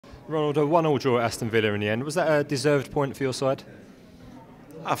Ronald, a 1-1 draw at Aston Villa in the end. Was that a deserved point for your side?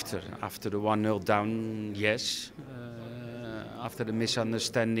 After the 1-0 down, yes. After the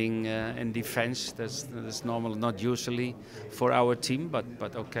misunderstanding in defence, that's normal, not usually for our team,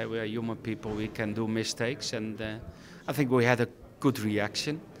 but okay, we are human people, we can do mistakes, and I think we had a good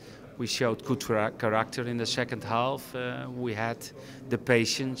reaction. We showed good character in the second half. We had the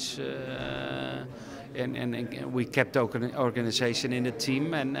patience, and we kept organisation in the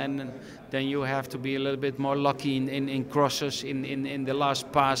team, and then you have to be a little bit more lucky in crosses in the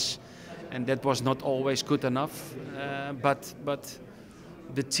last pass. And that was not always good enough, but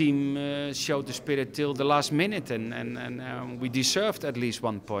the team showed the spirit till the last minute, and we deserved at least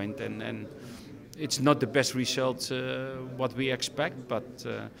 1 point. And it's not the best result what we expect, but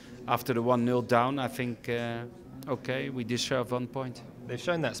after the 1-0 down, I think okay, we deserve 1 point. They've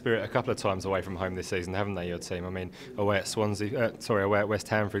shown that spirit a couple of times away from home this season, haven't they, your team? I mean, away at away at West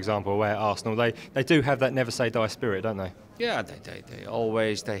Ham, for example, away at Arsenal. They do have that never say die spirit, don't they? Yeah, they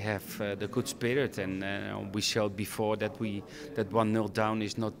always have the good spirit, and we showed before that 1-0 down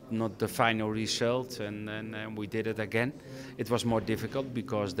is not the final result, and we did it again. It was more difficult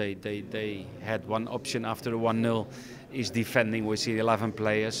because they had one option after the 1-0 is defending with the 11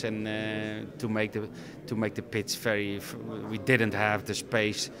 players, and to make the pitch we didn't have the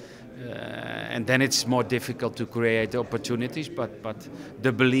space. And then it's more difficult to create opportunities, but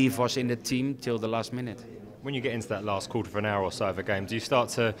the belief was in the team till the last minute. When you get into that last quarter of an hour or so of a game, do you start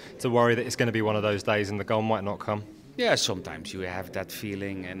to worry that it's going to be one of those days and the goal might not come? Yeah, sometimes you have that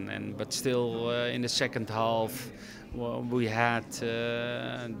feeling, but still in the second half we had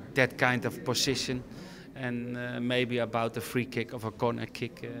that kind of position, and maybe about a free kick of a corner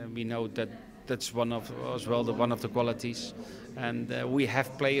kick. We know that's one of the qualities, and we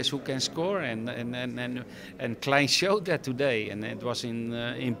have players who can score, and Clyne showed that today, and it was an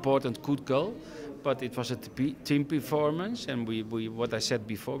important good goal. But it was a team performance, and we what I said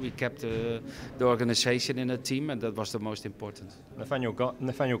before, we kept the organisation in a team, and that was the most important.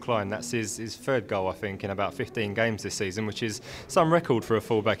 Nathaniel Clyne, that's his third goal, I think, in about 15 games this season, which is some record for a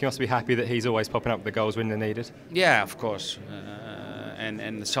fullback. You must be happy that he's always popping up the goals when they're needed. Yeah, of course.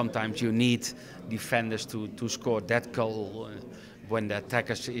 And sometimes you need defenders to score that goal when the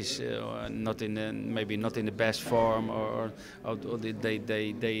attackers is maybe not in the best form, or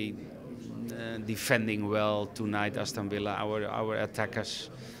they defending well tonight, Aston Villa, our attackers,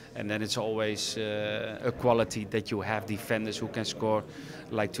 and then it's always a quality that you have defenders who can score,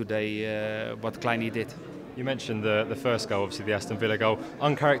 like today what Clyne did. You mentioned the first goal, obviously the Aston Villa goal,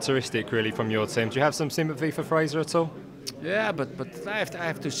 uncharacteristic really from your team. Do you have some sympathy for Fraser at all? Yeah, but I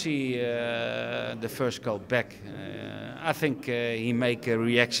have to see the first goal back. I think he made a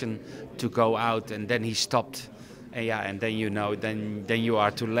reaction to go out, and then he stopped. And then then you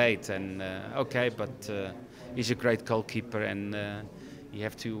are too late. And okay, but he's a great goalkeeper, and you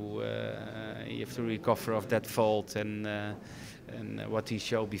have to recover of that fault, and what he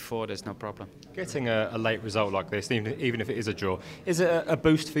showed before, there's no problem. Getting a late result like this, even if it is a draw, is it a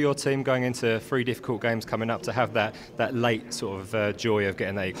boost for your team going into 3 difficult games coming up to have that late sort of joy of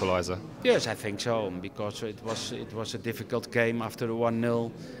getting that equaliser? Yes, I think so, because it was a difficult game after the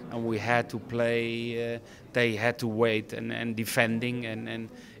 1-0, and we had to play. They had to wait and defending, and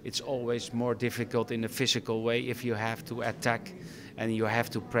it's always more difficult in a physical way if you have to attack and you have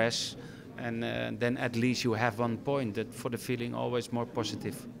to press. And then at least you have 1 point. That for the feeling always more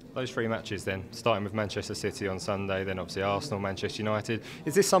positive. Those 3 matches then, starting with Manchester City on Sunday, then obviously Arsenal, Manchester United.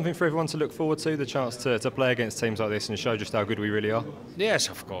 Is this something for everyone to look forward to, the chance to play against teams like this and show just how good we really are? Yes,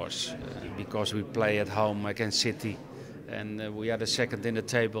 of course, because we play at home against City, and we are the second in the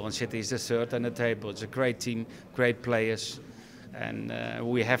table, and City is the third in the table. It's a great team, great players. And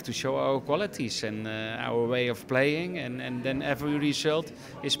we have to show our qualities and our way of playing, and then every result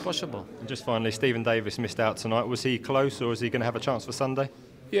is possible. And just finally, Stephen Davis missed out tonight. Was he close, or is he going to have a chance for Sunday?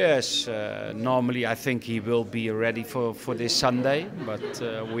 Yes, normally I think he will be ready for this Sunday, but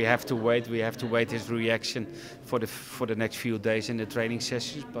we have to wait. We have to wait his reaction for the next few days in the training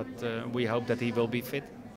sessions. But we hope that he will be fit.